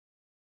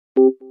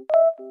Hey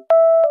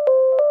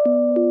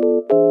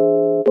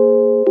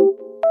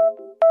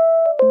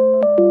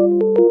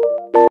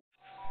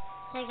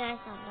guys,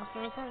 I'm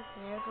Fiovinfans.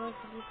 We're going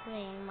to be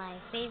playing my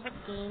favorite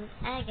game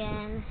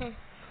again.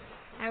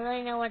 I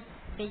really know what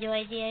video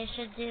idea I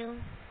should do.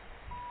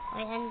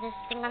 I end this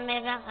thing on my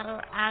back.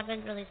 I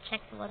haven't really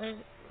checked who's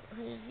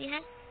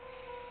behind,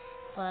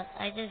 but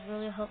I just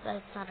really hope that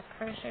it's not a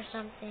curse or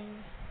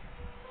something.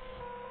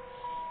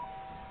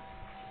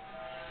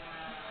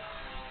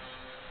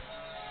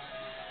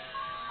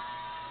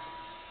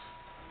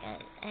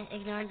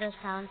 Ignore the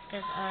sounds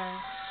because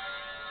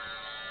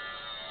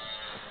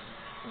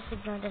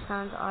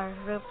our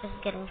roof is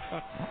getting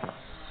fixed.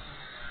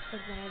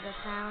 Ignore the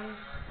sounds.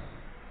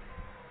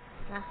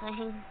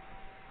 Nothing.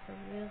 The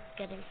roof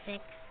getting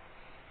fixed.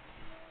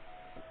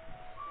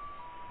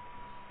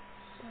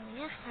 So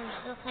yeah, I'm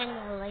still kind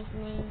of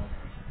lightning.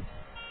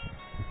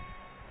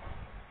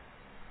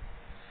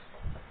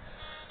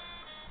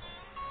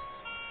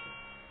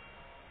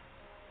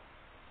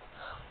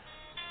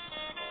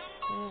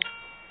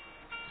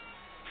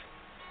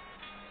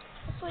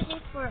 Just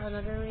waiting for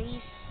another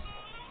race.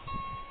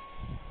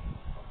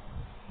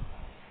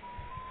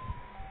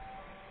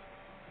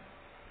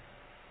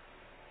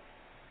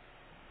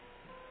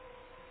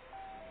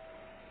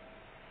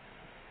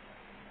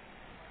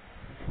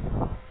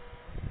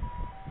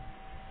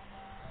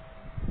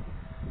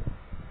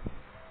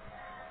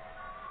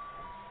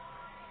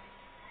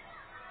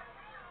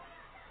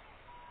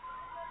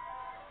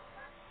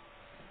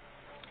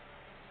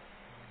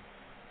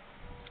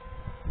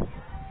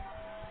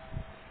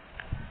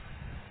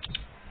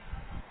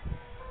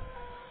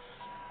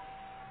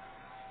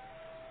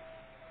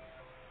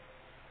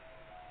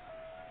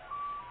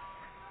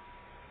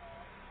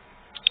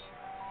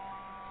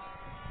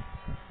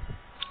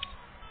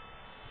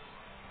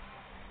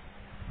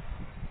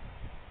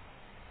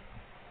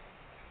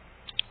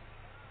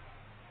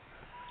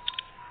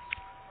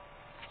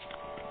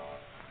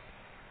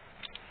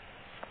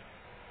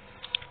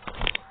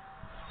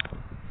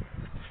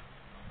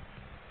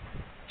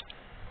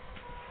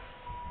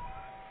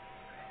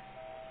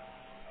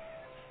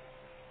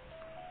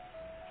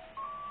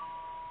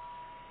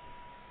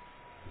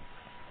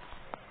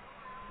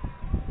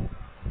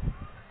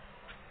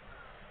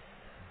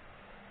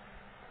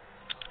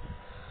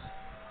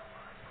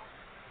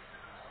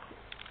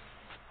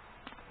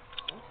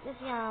 Let's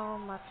see how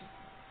much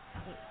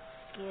it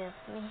gives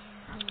me.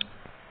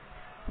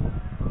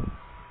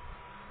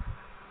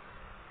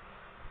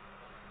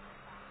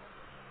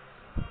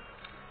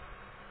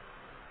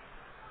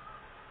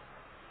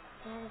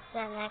 There's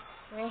the next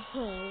race.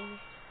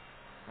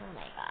 Oh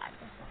my god.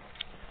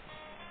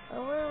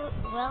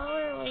 While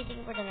we're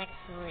waiting for the next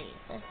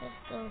race, let's just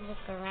go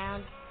look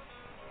around.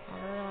 I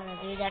don't really want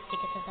to do that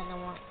because I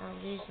don't want to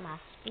lose my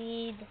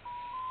speed.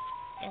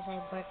 Because I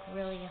work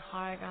really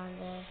hard on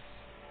this.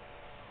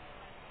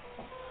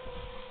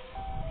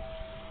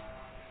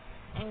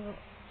 And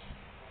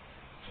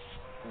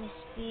my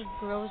speed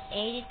grows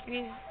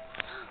 83.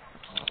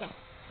 Yes.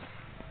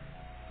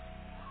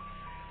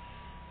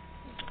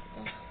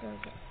 Let's go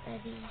get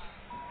ready.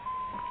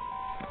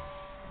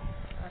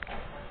 Okay.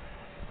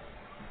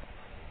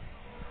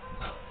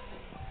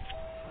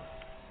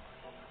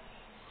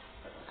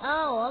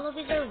 Oh, all of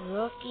these are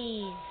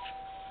rookies.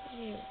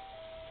 Ew.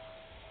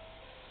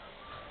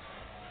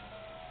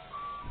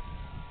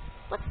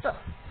 What the?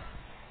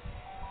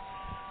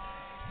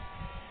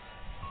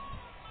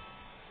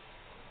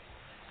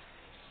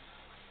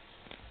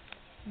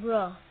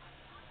 Bruh.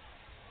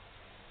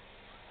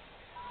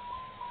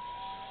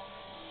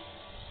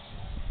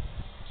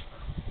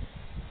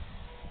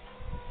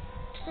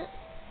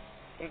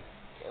 It's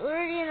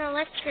already an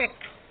electric.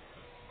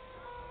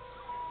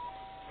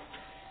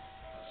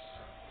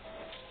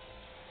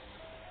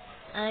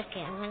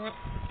 Okay, I'm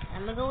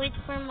gonna go wait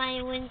for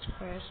my wins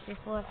first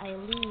before I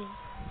leave.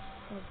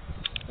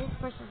 This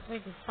person's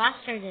really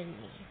faster than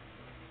me.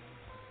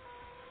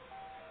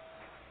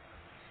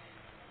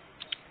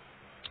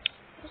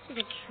 Let's see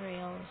the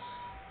trails.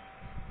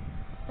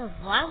 The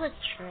violet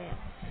trail.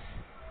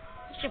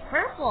 It's your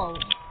purple.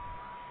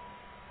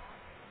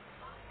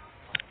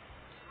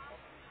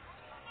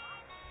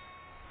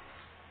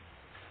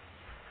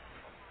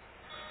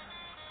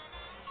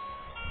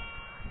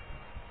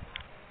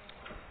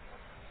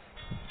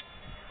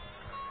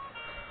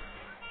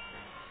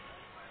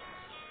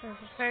 This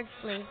is third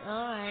place.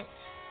 Alright.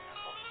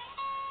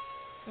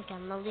 Okay,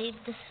 I'm gonna leave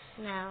this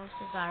now.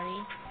 So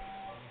sorry.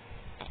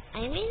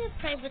 I made a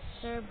private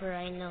server,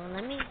 I know.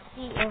 Let me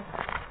see if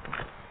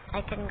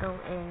I can go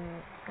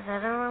in. Because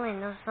I don't really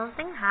know.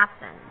 Something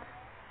happened.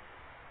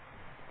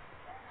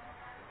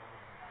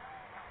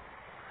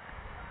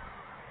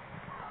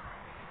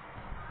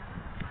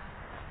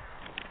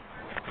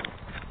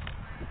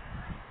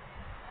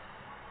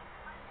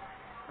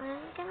 I'm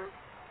gonna...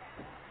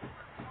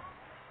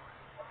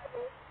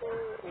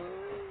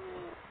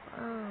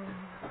 Oh.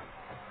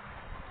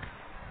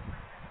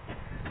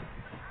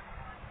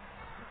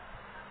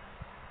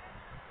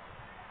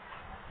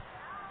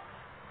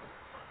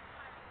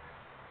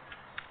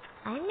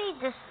 I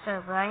made this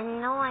server. I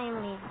know I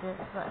made this,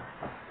 but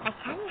I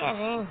can't get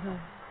in.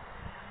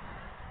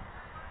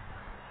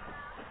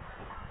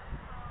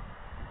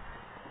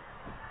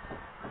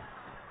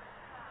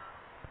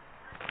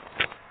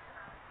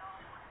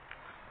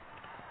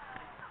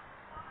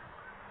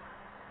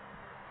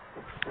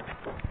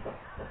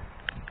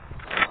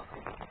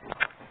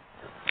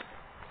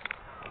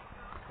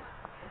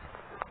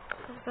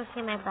 Let's go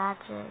see my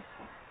badges.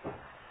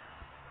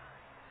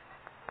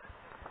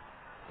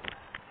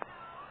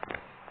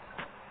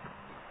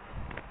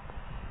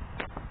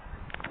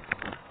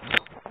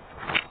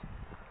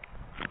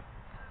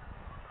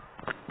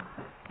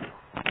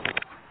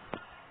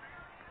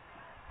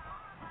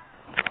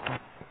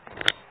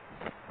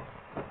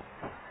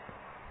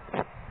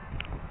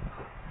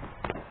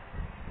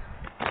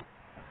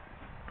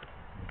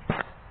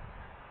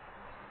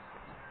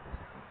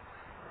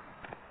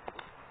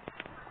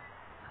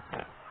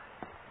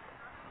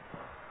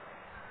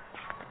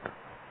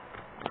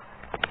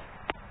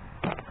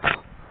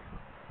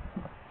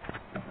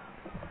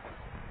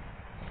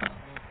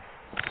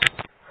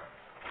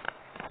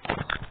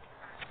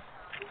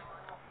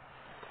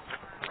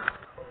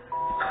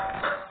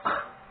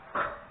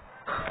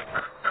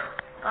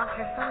 Gosh,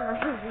 you're so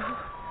noisy.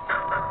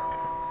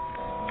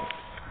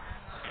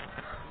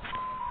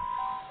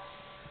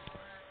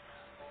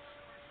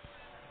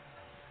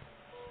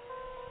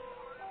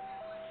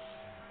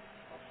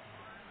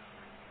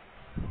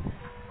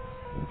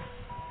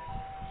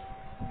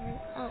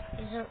 Oh,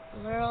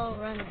 we're all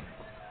running.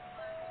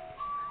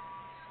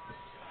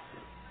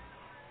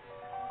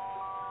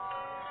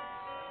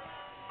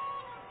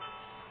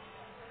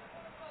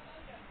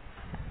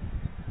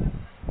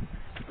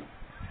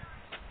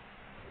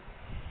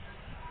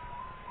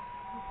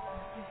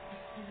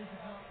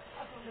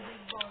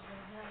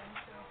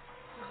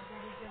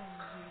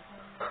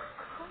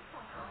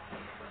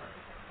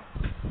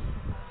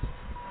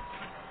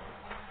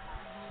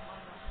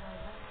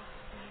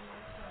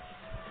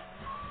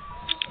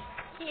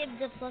 Save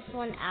the plus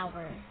 1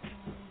 hour.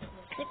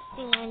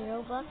 69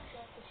 Robux.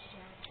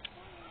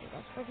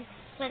 That's pretty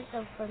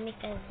expensive for me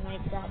because my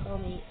dad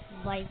only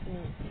buys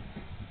me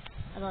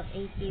about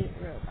 80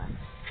 Robux.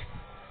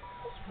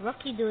 What's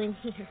Rookie doing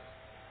here?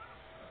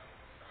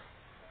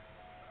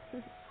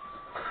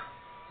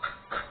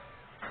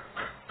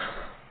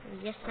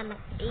 Yes, I'm at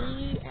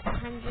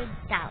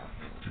 800,000.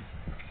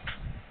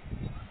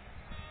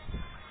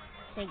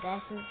 Okay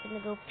guys, I'm just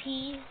gonna go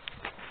pee.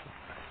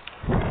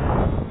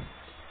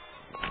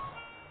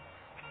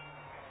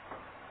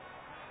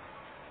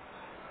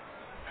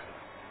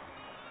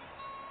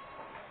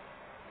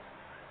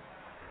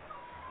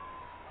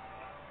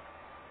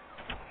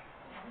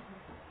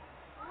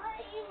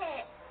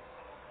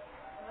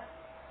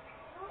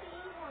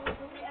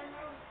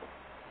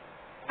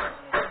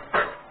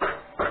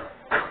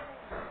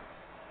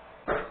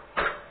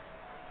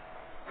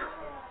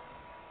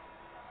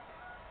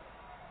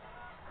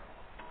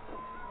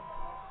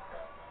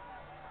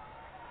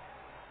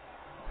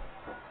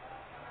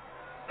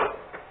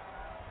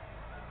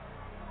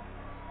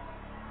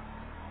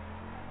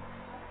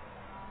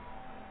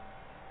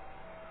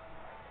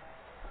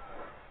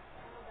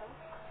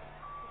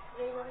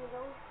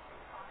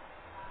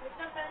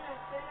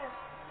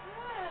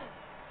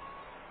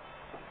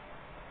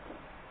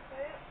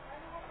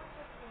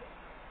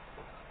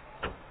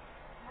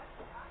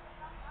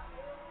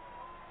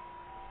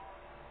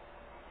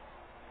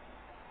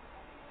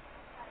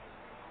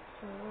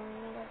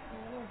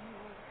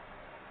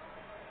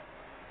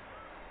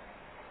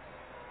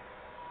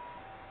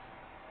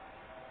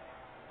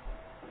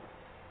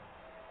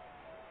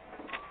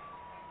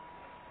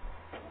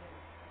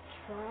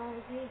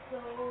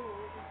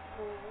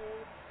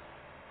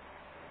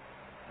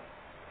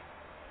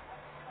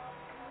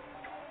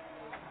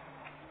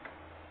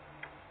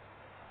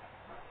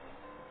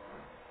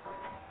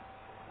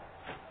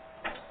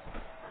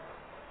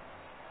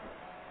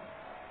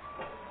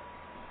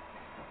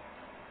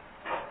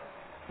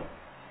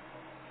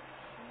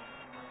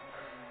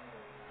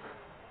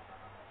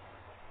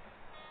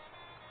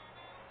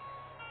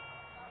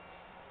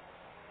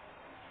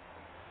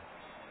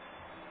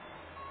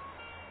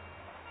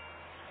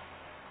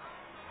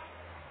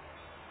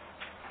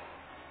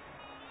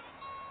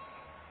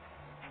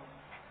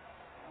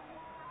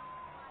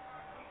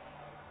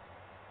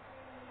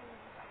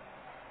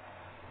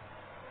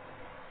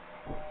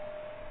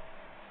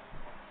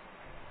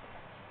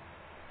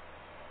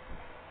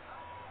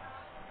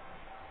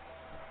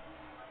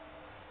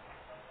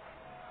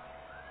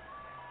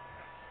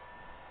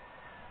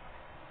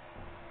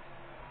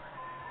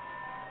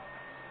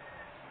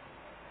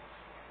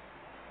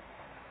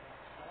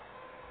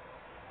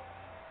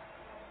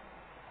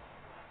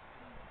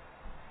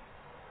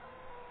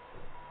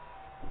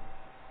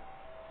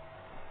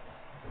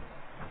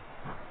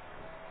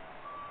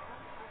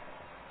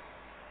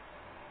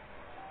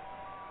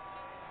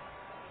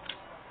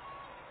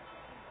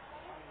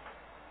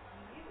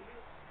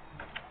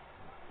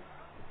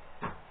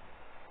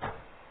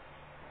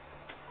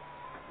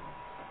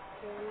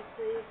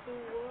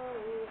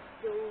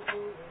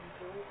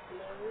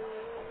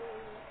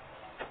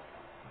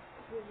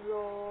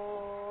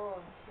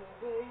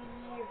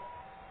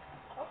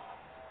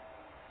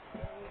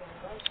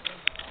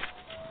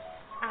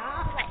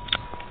 Alright.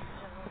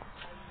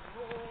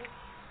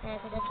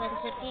 There's this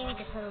one's a few,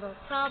 just a little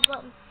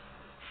problem.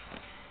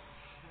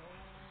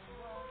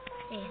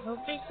 Okay,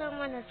 hopefully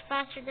someone that's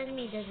faster than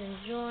me doesn't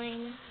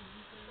join.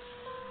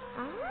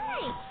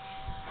 Alright.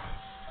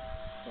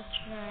 Let's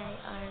try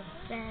our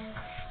best.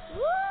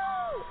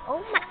 Woo!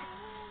 Oh my!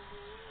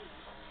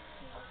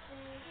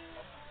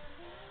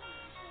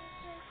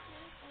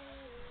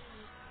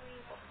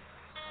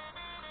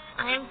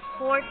 I'm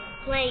 4th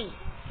place.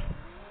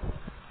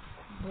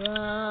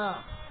 Bro.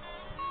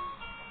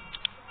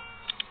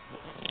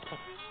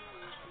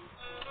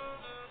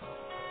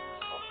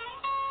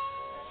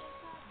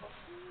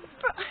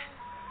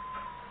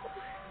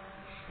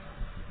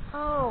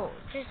 Oh,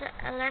 there's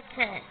a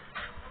letter.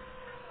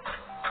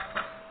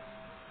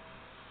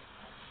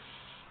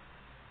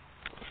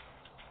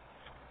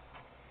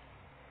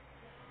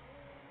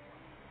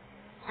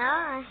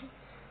 Ah.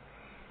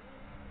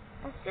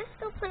 Let's just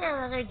go play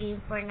another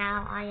game for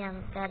now. I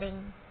am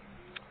getting...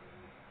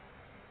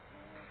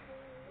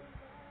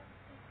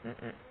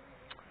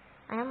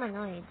 I am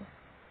annoyed.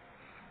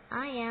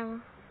 I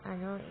am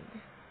annoyed.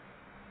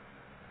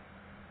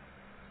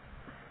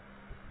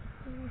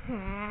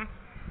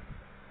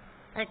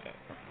 Okay.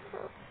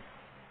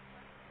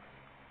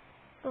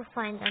 We'll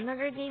find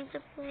another game to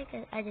play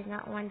because I did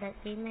not want that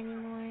game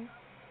anymore.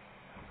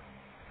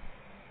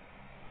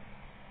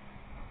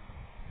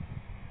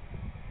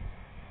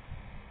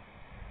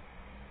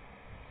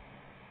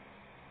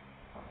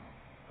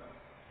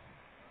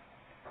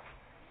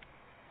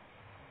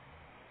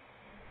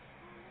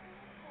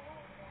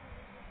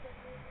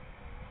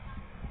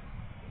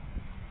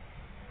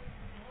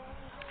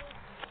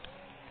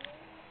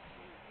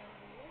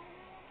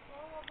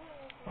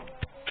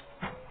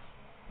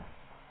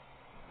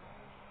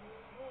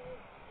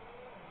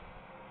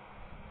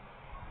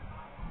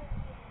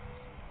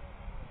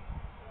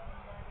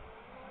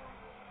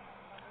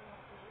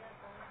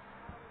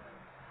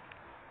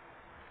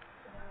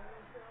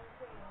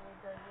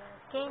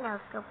 Okay, now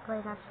let's go play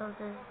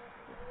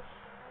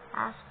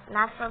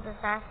Natural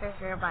Disaster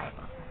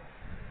Survival.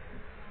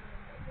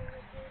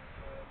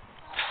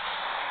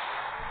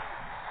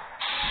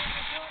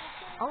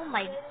 Oh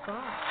my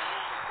god.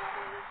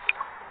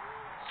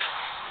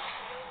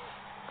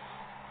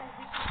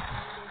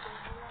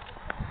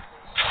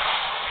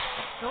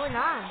 What's going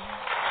on?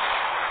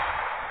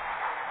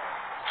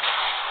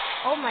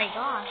 Oh my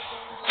gosh.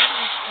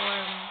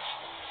 Thunderstorm.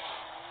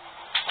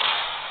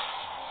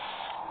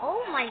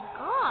 Oh my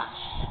gosh.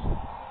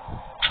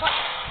 What?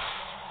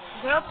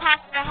 Girl, pass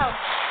the help.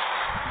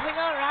 Is it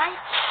alright?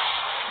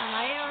 Am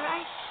I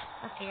alright?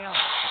 Okay, you're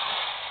alright.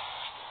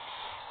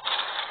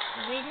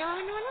 We know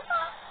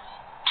about.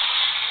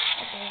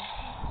 Okay.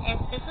 If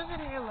this was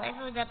in real life,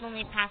 I would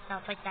definitely pass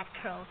out like that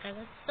girl because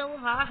it's so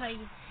high.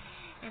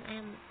 And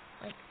I'm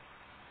like,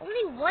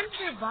 only one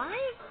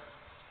survived?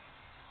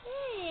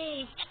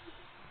 Yay!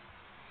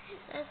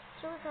 That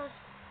shows how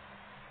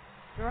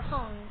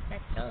strong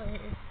that girl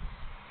is.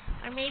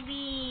 Or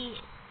maybe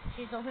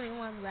she's the only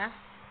one left.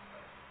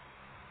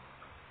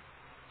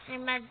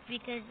 I'm mad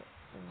because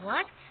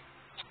what?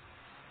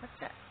 What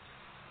did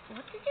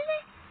you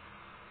say?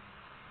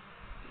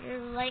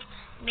 You're like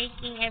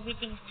making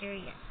everything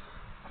serious.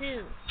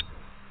 Who?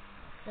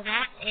 So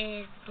that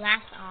is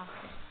Glass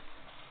Office.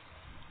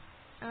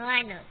 Oh,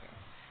 I know this.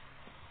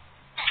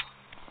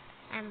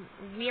 I'm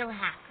real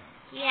hacker.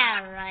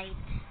 Yeah, right.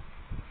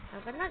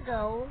 I'm gonna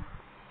go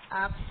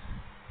up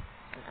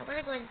and I'm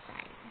gonna go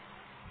inside.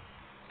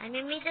 I'm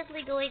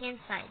immediately going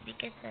inside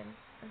because I'm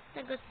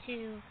gonna go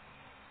to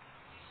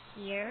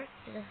here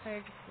to the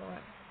 3rd floor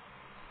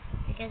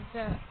because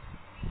the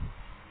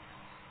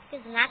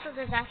natural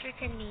disaster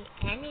can be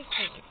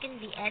anything. It can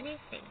be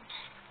anything.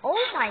 Oh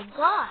my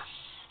gosh!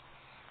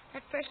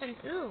 That person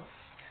oofed.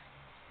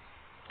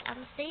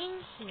 I'm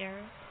staying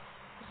here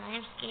because I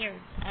am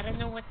scared. I don't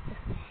know what the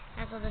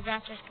natural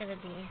disaster is gonna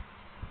be.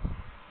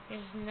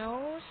 There's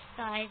no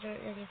skies or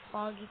any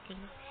foggy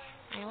things.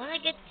 I don't want to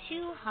get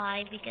too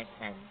high because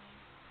then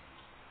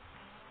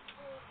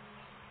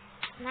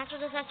natural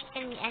disaster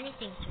can be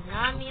anything,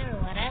 tsunami or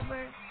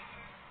whatever.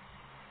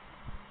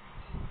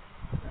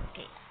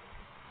 Okay,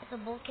 it's a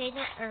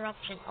volcano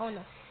eruption. Oh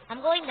no,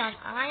 I'm going down.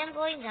 I am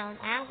going down.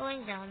 I am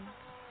going down.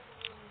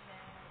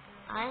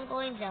 I am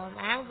going down.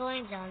 I am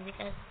going down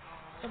because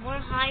it's a more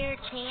higher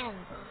chance.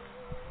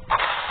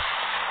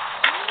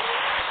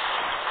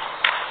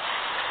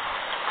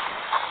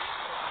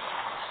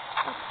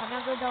 Oh, I'm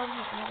gonna go down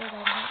here. I'm gonna go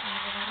down here. I'm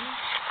gonna go down here.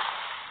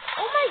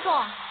 Oh my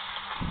god!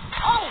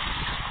 Oh!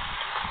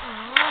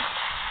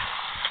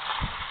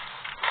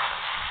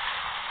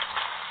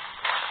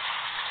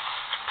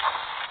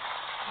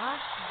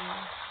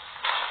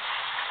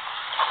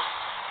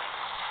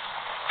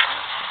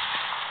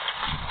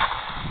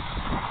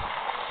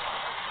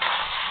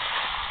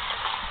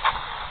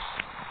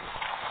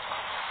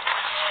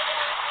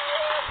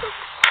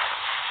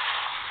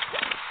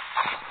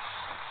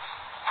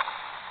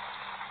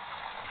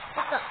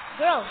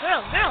 Girl.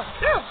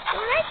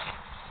 Alright?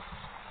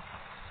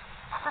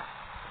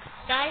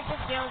 Guys, this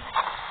girl's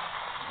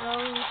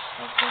throwing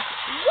like this.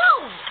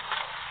 Whoa!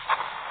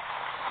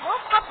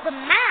 Walk up the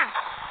map!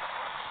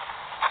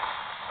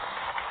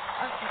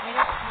 Okay, I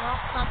just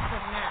walked up the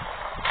map.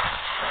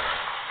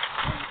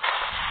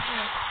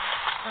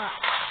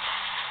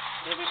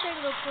 Maybe I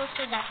should go close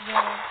to that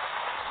girl.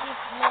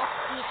 She's walked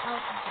me out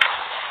of it.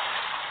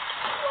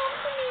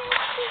 Walked me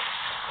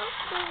off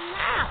the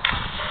map.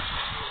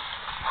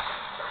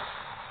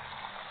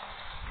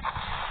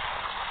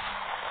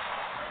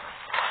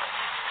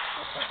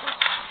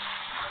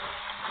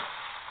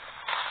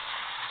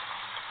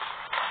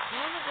 I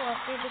want to go up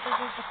there because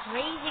there's a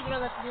crazy girl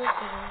that's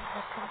glitching.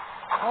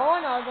 Oh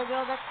no, the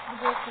girl that's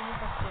glitching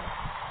is up here.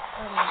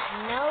 Oh no,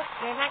 nope,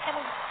 you're not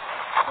gonna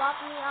flop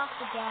me off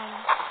again.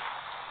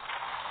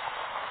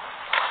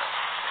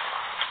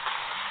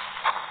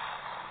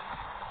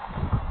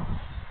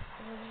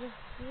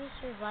 You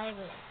survive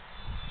it.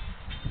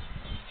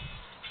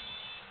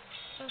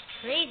 That's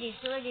crazy,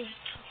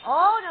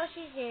 Oh no,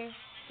 she's here.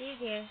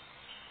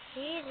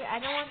 I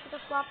don't want you to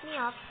flop me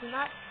off. Do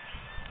not.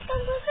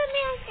 Don't look at me.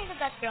 I'm scared of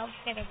that girl.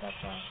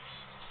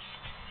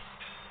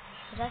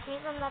 That's me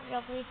from that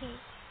girl, please.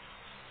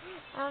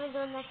 I want to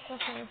go next to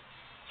her.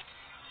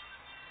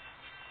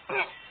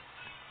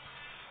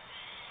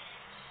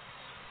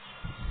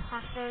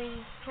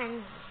 Factory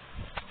friends.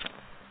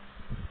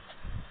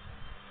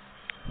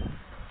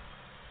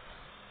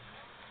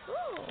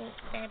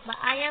 Okay, but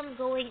I am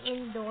going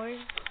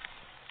indoors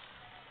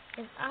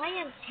because I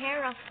am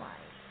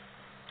terrified.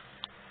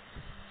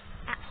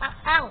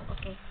 Ow!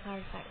 Okay,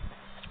 sorry.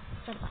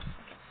 Jump off.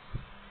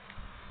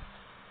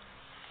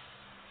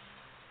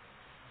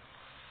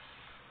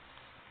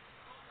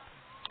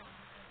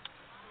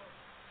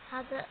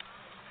 Okay.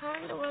 How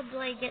in the world do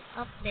I get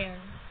up there?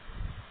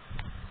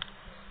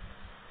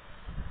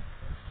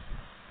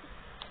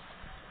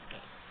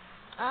 Okay.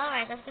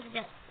 Alright, let's just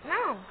get.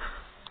 No!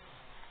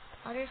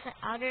 Other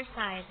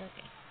side,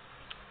 okay.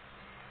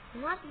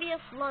 Not be a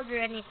flood or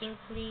anything,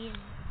 please.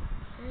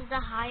 This is the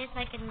highest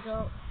I can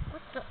go.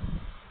 What the?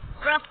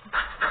 Bruh.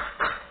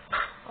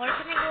 Or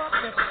can I go up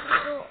there? Can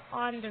I go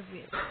on the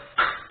roof?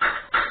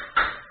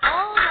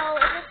 Oh no,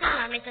 it's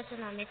a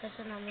tsunami. Okay.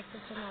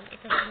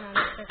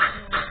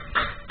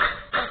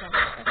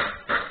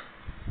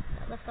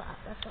 Let's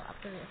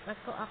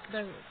go up the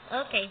roof.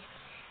 Okay.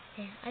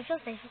 I feel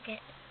safe, okay.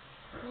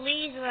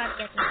 Please do not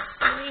get me.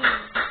 Please.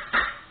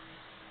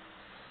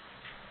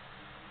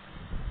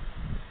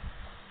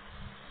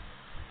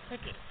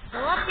 Okay, go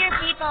up here,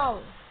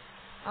 people.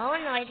 Oh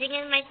no, I think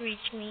it might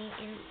reach me.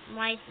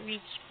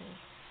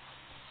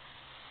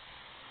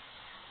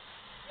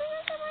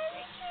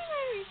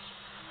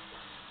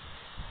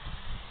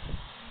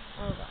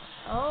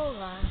 Oh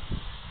gosh.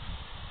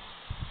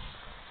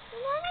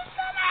 Mommy's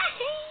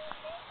coming.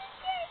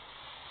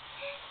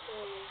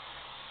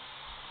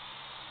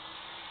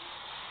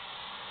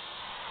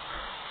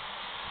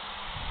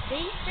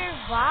 They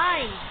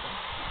survived.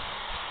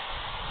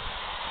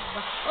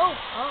 Oh,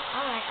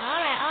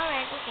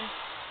 alright, okay.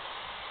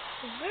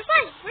 We're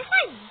fine.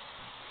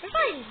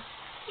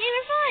 Yeah,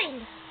 we're fine.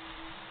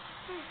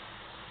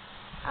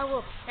 Oh,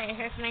 whoops, I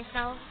hurt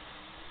myself.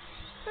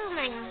 Oh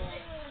my gosh.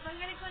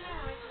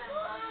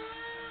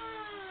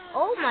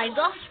 Oh my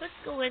gosh, what's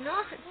going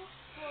on?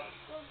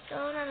 What's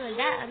going on with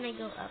that? Let me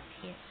go up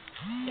here.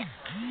 Yeah.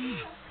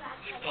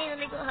 Hey, let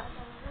me go up.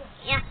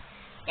 Yeah.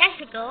 Yeah, I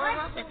should go. I'm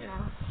up it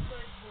now.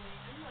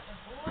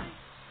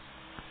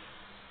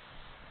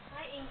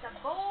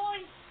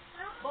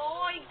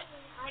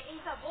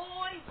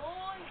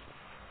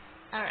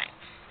 Alright.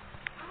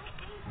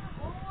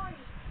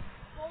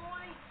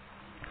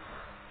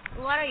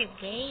 What are you,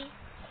 gay? Yay,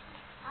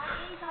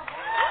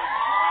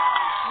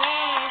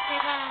 I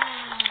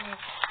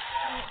survived.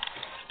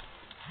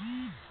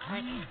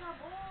 Okay.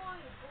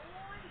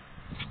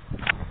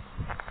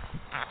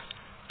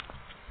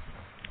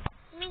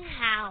 I mean,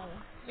 how?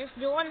 Just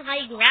go on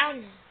high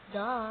ground.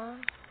 Duh.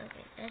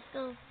 Okay, let's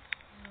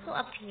go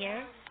up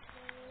here.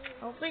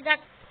 Hopefully that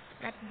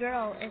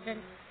girl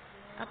isn't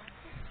up.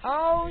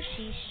 Oh,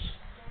 sheesh.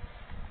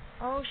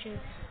 Oh, shoot.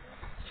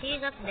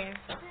 She's up there.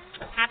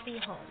 Happy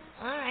home.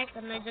 Alright,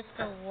 I'm gonna just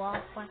go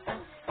walk.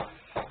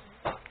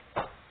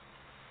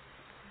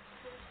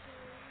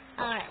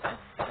 Alright,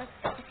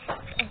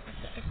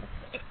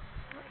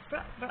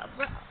 bro.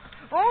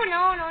 Oh,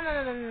 no.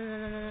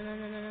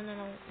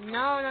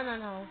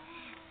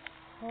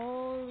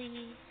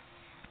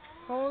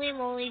 Holy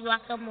moly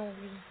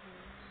guacamole.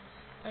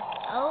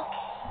 Okay.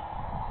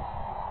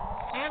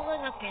 I'm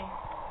going up here.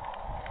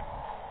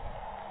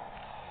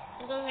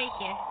 I'm going right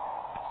here.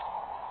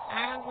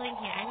 I'm going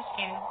here. I'm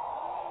scared.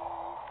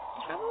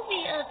 There's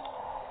probably a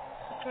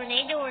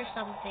tornado or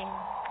something.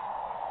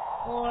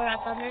 Or a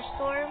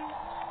thunderstorm.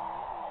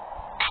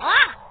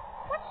 Ah!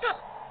 What the?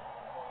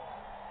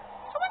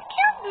 Someone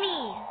killed me!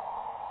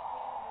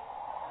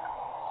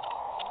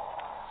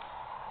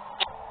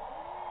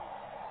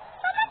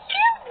 Someone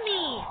killed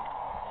me!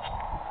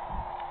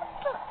 What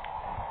the?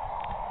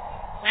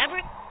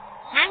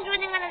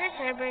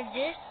 server.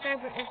 This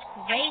server is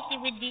crazy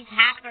with these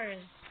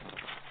hackers.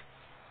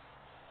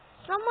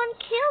 Someone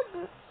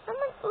killed me.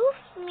 Someone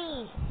oofed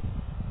me.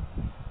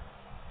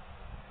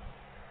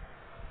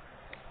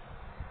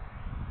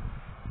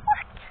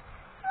 What?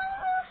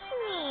 Someone oofed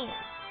me.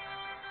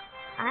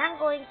 I'm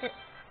going to...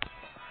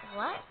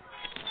 What?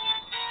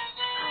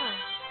 Oh.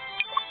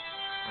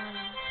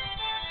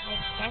 I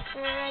guess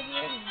we're already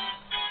in.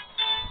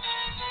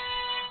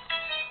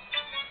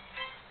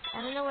 I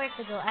don't know where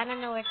to go. I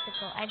don't know where to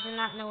go. I do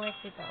not know where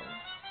to go.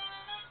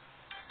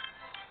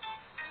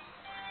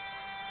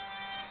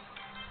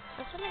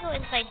 I'm just gonna go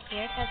inside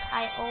here because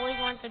I always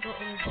want to go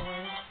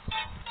indoors.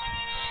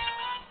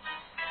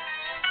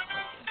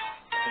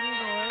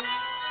 Indoors.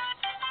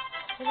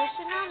 When the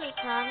tsunami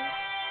comes,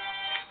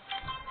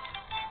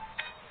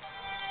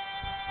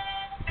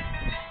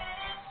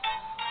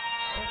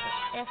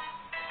 if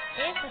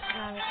the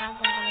tsunami comes,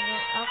 I'm gonna go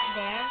up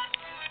there.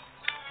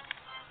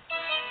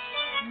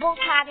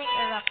 Volcanic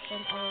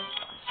eruption. Oh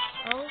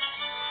gosh.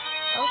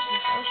 Oh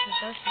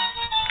shoot.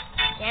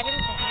 Get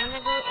inside. I'm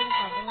gonna go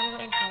inside.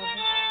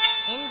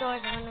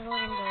 Indoors. I'm gonna go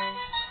indoors.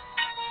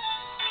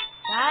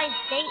 Guys,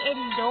 stay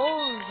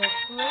indoors,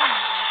 please.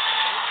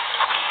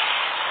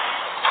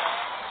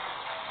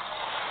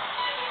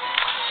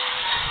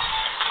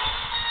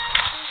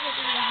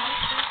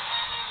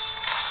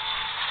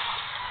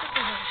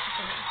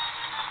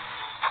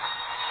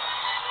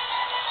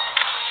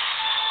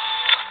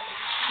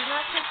 Do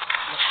not take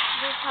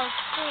this house,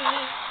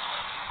 please.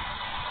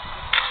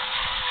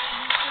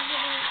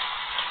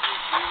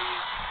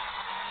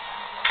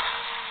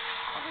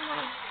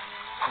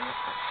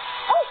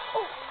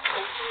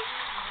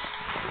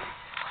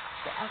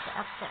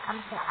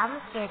 I'm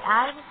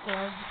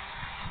scared.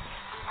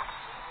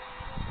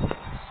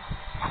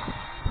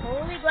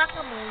 Holy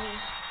guacamole.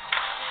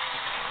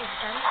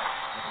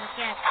 Look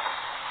at.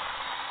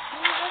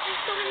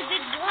 There's so many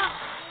big blocks.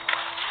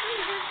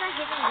 Please, just not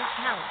hitting this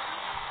house.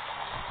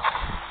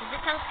 Is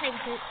this house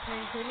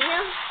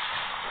Titanium?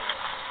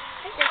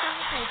 I think this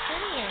house is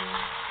Titanium.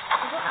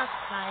 I'll go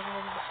outside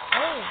and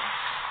oh.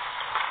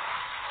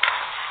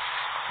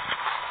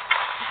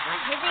 It's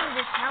not hitting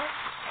this house.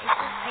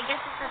 I guess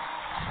it's a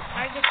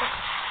target that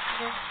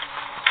just...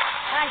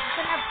 Guys, you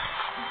could have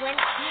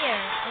went here.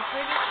 It's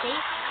really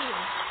safe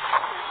here.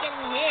 It's not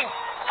getting hit.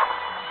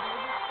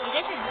 You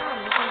guys are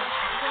dumb because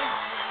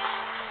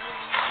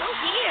go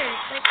here.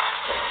 Like,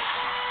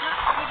 it's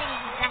not hitting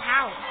the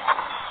house.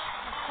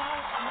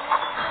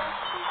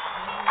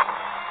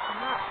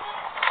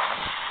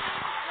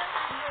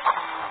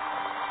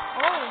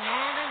 Oh,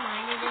 never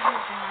mind. It isn't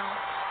the house.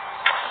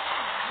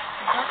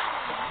 But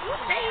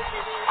it's safe,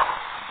 isn't it?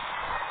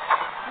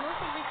 Most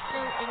of it's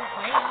still in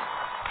place.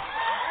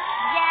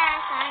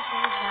 Yes, I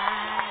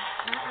survived.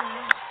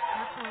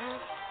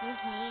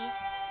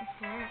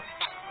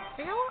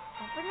 You know what?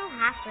 Hope no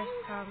hackers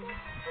come.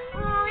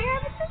 Oh, yeah,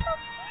 this is so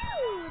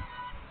cute.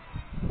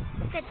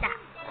 Look at that.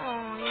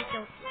 Oh, you're so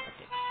cute.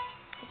 Okay.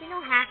 Hope no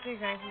hackers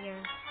are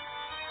here.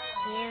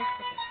 Yes,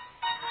 okay.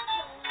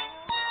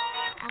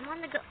 I'm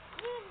gonna go.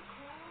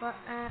 But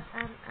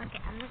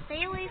okay. I'm gonna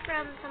stay away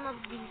from some of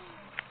these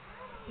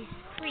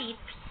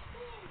creeps.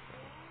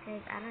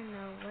 Because I don't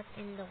know what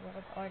in the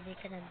world are they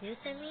gonna do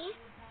to me.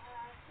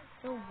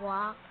 To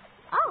walk.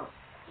 Oh!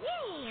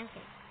 Yay!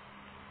 Okay.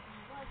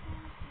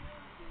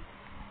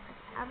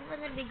 I'm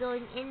gonna be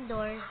going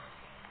indoors.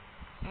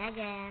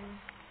 Again.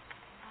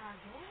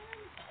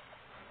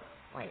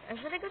 Wait, or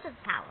should I go to the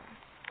tower?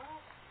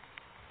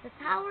 The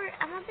tower,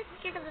 I'm a bit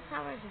scared of the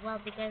tower as well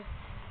because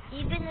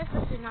even if the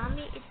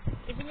tsunami,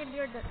 even if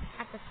you're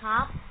at the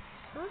top,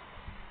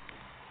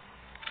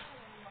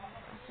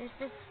 there's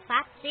this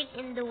fat thing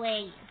in the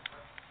way.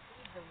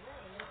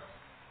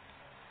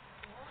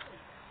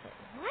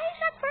 Why is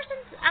that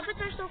person's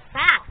avatar so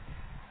fat?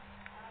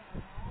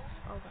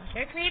 Oh gosh,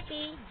 you're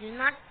creepy. Do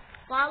not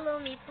follow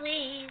me,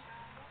 please.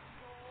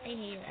 I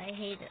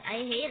hate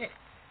it.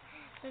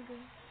 Okay.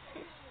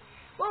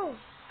 Whoa.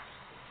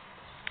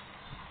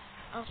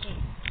 Okay.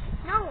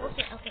 No,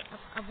 okay.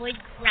 Avoid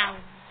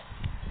crowds.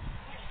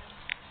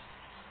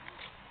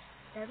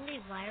 Deadly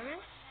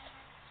virus?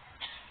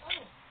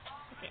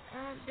 Okay,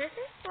 this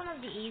is one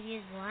of the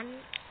easiest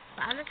ones,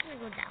 but I'm just gonna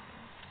go down.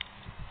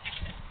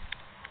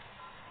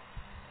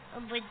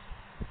 Avoid.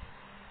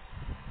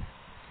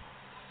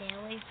 Stay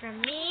away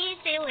from me.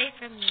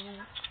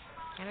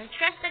 I don't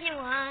trust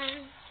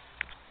anyone.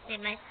 They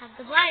might have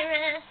the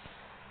virus.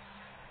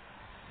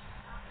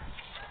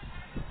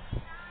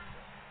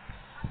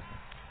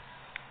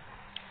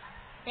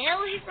 Stay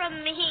away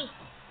from me.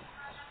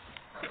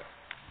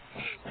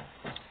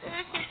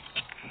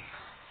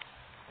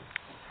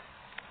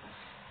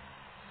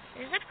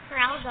 There's a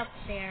crowd up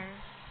there.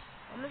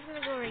 I'm just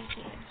gonna go right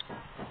here.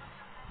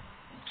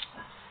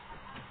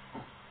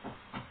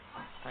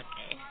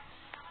 Okay.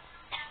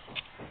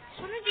 It's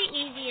one of the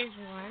easiest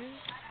ones.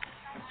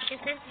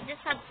 Because you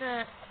just have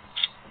to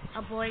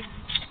avoid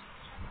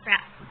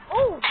crap.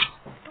 Oh!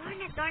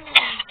 Darn it.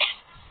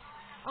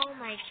 Oh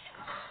my god.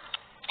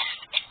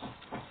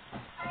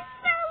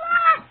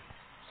 Stella!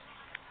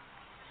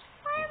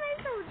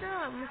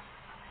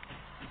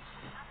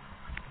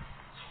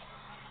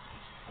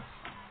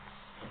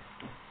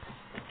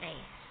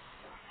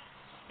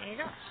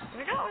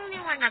 We're the only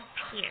one up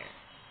here.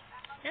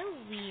 So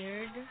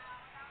weird.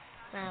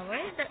 Well,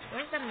 where's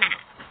the map?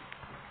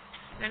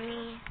 Let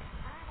me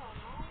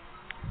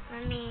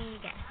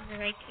guess. Is it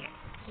right here?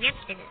 Yep,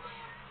 it is.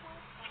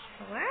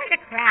 So where are the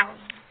crowds?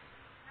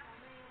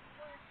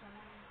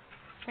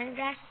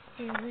 Congrats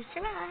to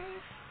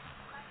survive.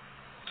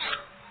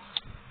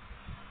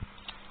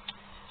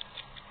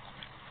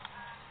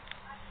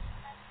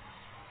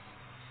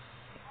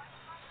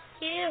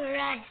 Here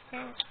I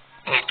stand.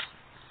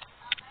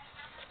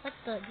 What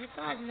the? This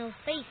guy has no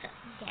face.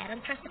 Okay, I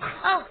don't trust him.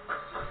 Oh!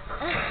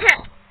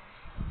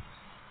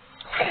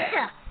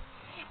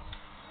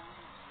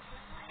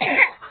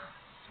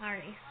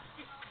 Sorry.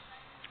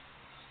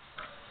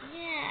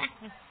 Yeah.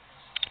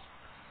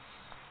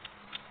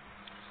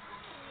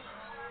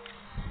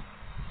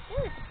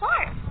 Ooh, it's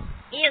far.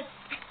 Ew.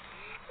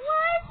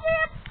 What is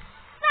it?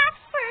 That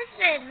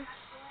person.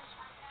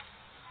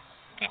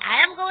 Okay,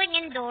 I am going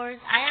indoors.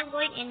 I am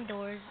going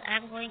indoors.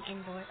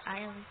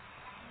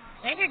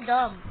 Guys are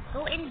dumb.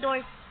 Go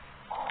indoors.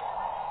 Go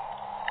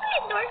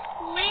indoors,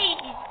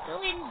 please. Go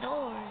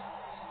indoors.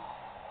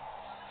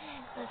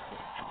 Let's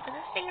see. I'm gonna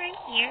stay right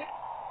here.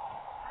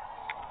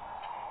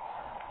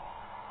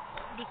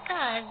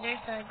 Because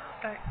there's a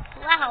dark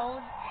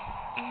cloud.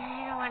 And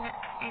I don't wanna.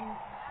 And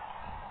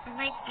there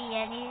might be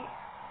any.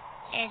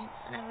 And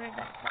whenever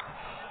that's.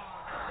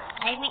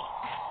 I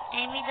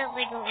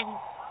immediately go in.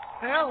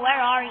 Girl, where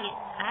are you?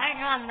 I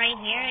don't know. I'm right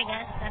here, I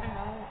guess. I don't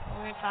know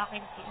who we're talking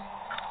to.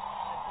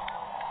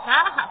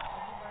 Stop!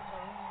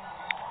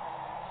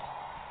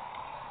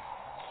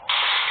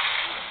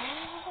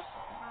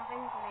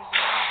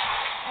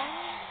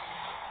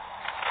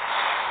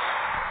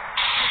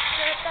 It's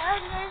a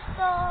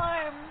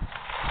thunderstorm!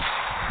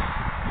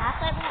 Last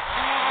time I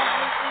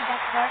ever see that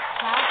dark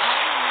cloud, I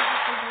don't know if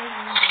it's going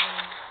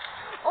indoors.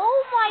 Oh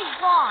my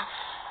gosh!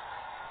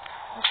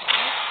 Okay,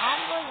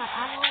 I'm going on.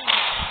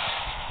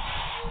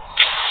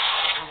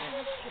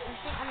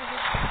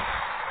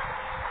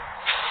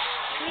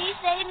 Please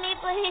save me,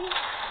 please.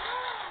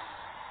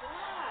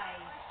 Why?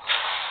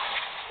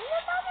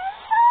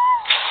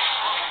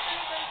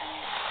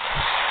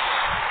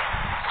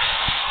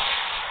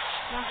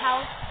 My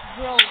house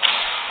broke.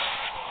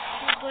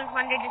 He's going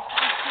under the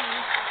street.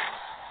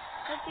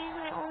 But he's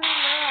my only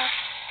left.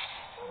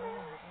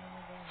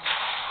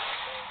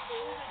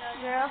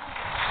 Girl.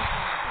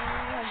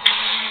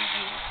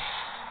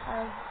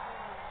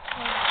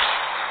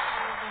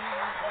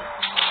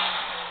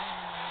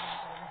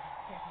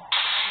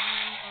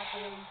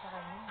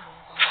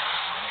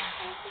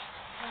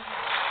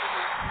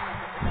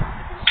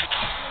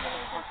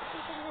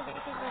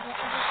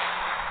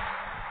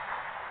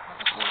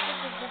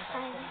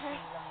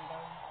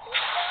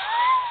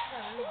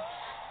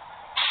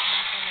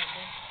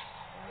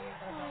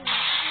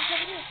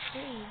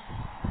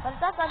 But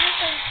that's other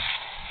thing.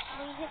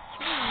 We hit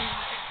trees.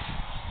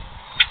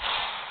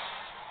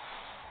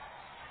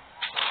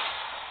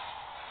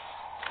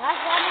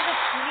 That's one of the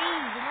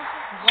trees. You must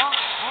just walk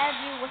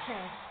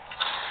everywhere.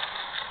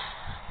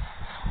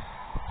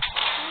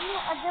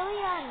 A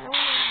billion. No.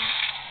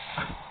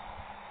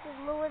 This is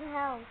Lewin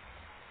House.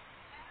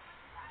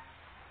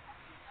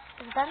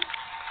 It's done?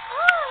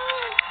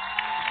 Oh!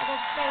 I got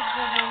saved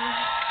for a moment.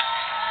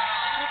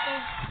 Okay.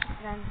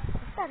 It's done.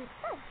 It's done.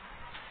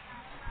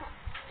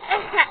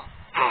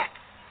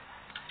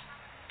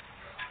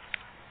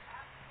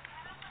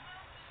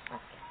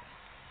 Okay.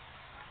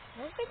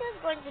 This video is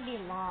going to be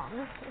long.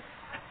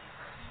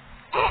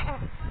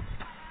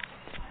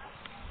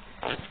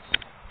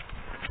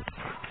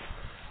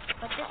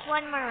 But just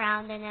one more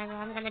round and then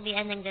I'm going to be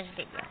ending this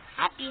video.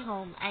 Happy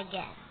home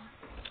again.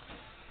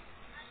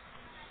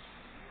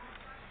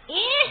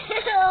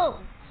 Ew!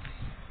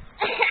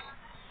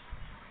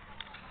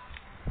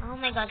 Oh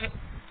my god.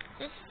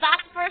 This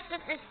fat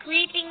person is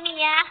creeping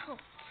me out.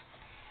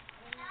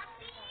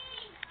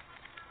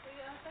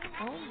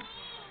 Oh.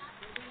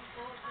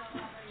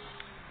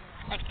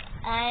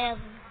 Okay.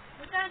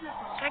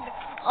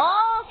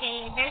 Oh, okay.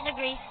 There's a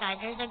gray sky.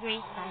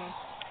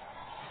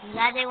 I'm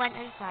glad they went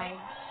inside.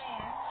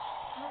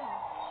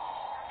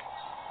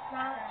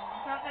 I'm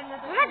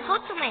gonna go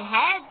to my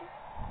head.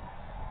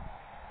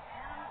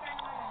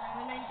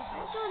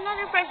 Go to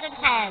another person's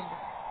head.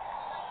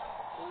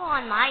 You go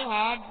on my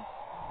head.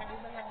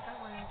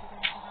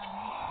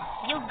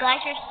 You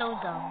guys are so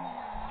dumb.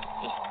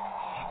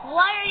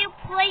 Why are you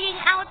playing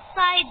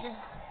outside?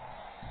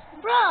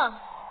 Bruh.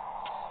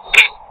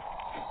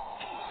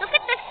 Look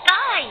at the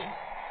sky.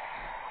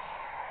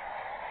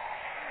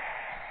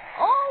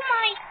 Oh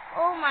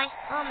my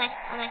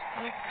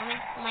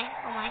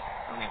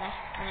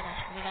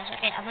gosh.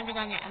 Okay, I'm gonna go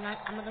down here. I'm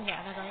gonna go here.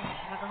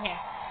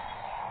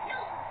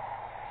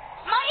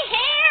 My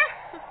hair!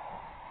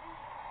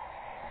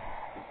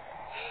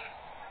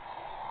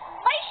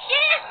 My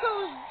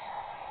shoes!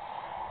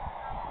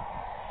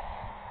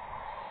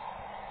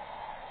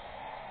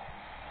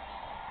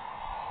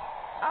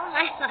 Oh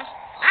my gosh.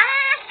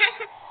 Ah!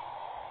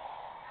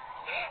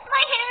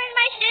 My hair and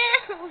my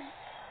shoes!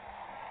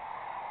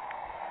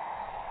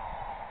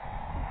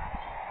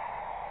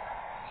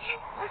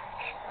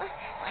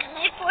 Why am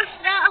I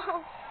forced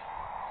now?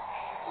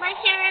 My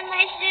hair and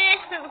my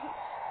shoe.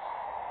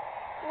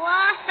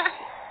 Why?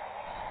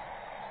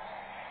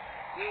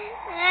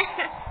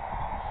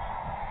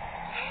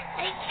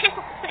 I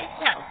killed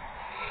myself.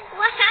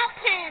 What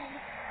happened?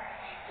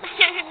 My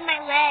hair and my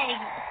leg.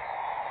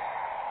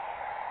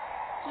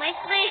 My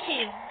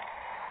sleeve.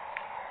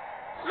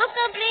 Look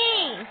at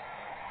me.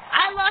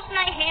 I lost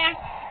my hair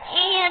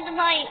and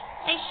my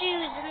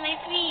shoes and my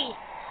feet.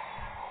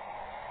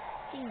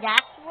 See,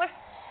 that's worse.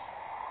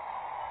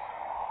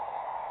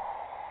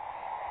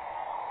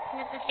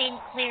 It's the same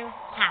clear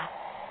path.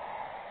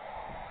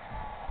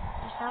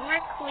 There's somewhere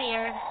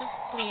clear. This is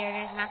clear.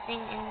 There's nothing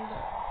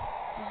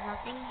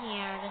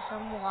here. There's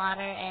some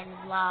water and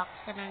blocks.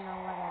 I don't know,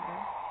 whatever.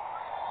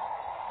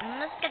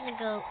 I'm just gonna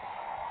go.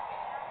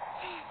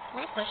 Can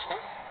I push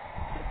this?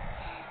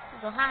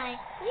 Go high.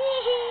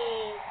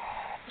 Whee!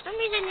 For some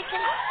reason you can.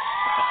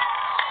 Okay.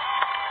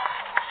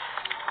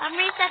 I'm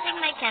resetting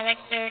my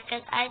character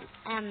because I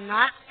am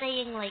not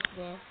staying like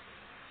this.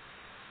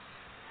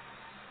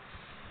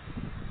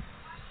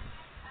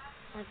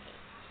 Okay,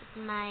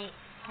 my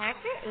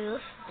character,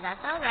 oof, but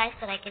that's alright,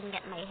 but I can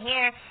get my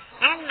hair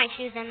and my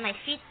shoes and my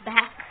feet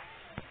back.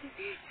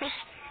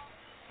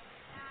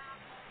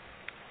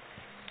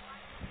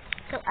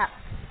 Go up.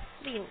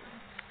 View.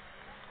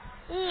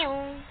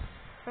 Ew.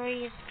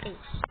 Hurry your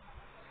space.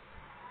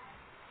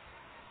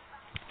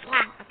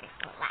 Okay,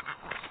 go.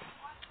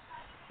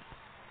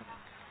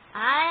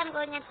 I am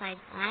going inside.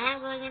 I'm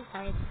going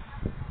inside.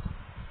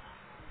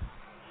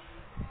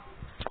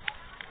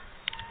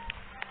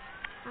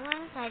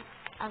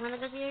 I'm gonna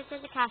go here to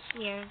the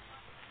cashier.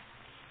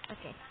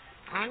 Okay.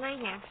 I'm going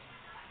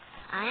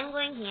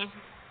here.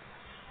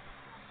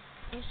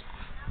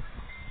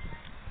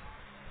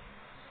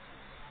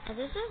 If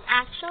this is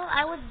actual,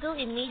 I would go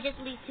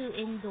immediately to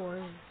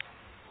indoors.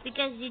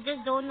 Because you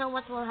just don't know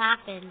what will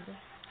happen.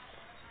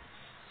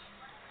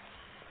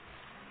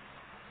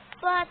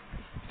 But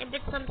if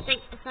it's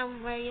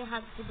somewhere you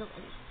have to go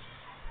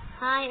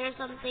high or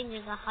something,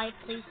 there's a high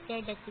place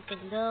there that you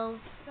can go.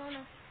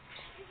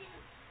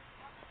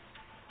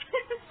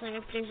 So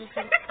if there's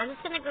I'm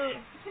just gonna go.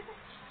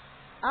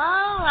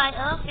 Oh, right,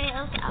 okay.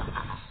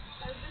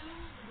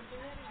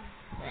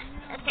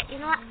 Okay, you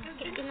know what?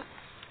 Okay.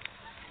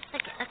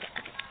 Let's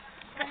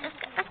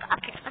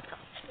go.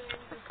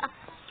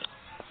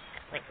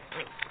 Wait.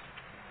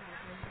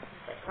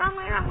 Wrong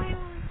way.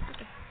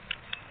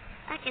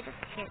 Okay, let's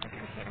go here.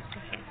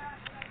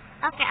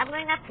 Okay, I'm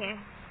going up here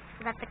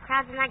so that the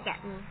crowd will not get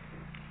me.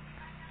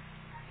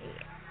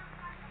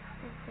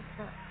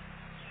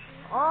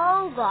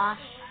 Oh gosh.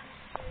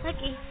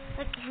 Okay,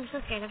 I'm so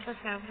scared.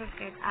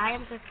 I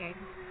am so scared.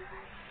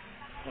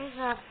 There's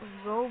a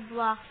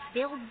Roblox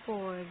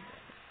billboard.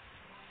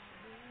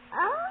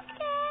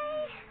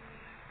 Okay.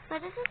 But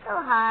this is so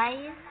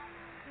high.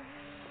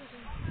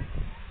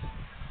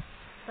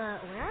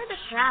 But where are the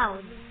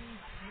crowds?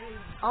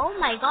 Oh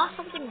my gosh,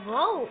 something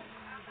broke.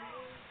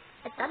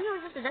 I thought it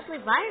was just a deadly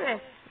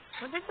virus.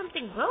 But there's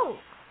something broke.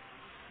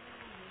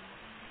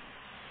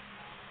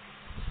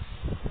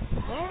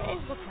 Where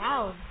is the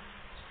crowd?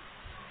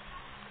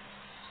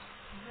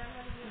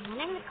 I'm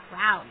in the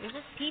crowd. There's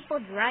just people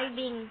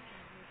driving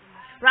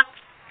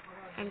trucks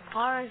and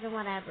cars and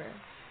whatever.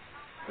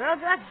 Girl,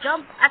 do not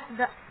jump at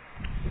the...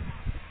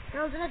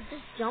 Girl, do not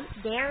just jump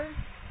there.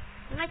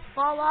 You might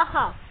fall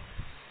off.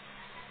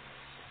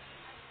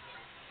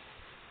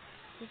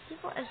 These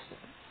people are...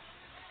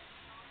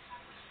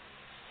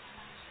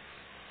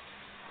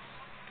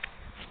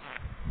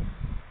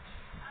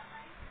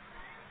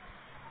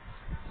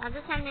 I'll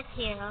just end it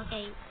here,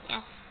 okay?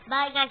 Yeah.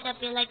 Bye guys,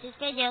 hope you like this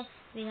video.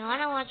 If you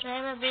wanna watch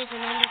whatever videos,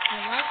 remember to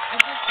like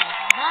and subscribe.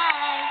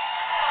 Bye!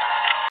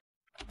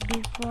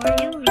 Before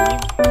you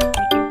leave,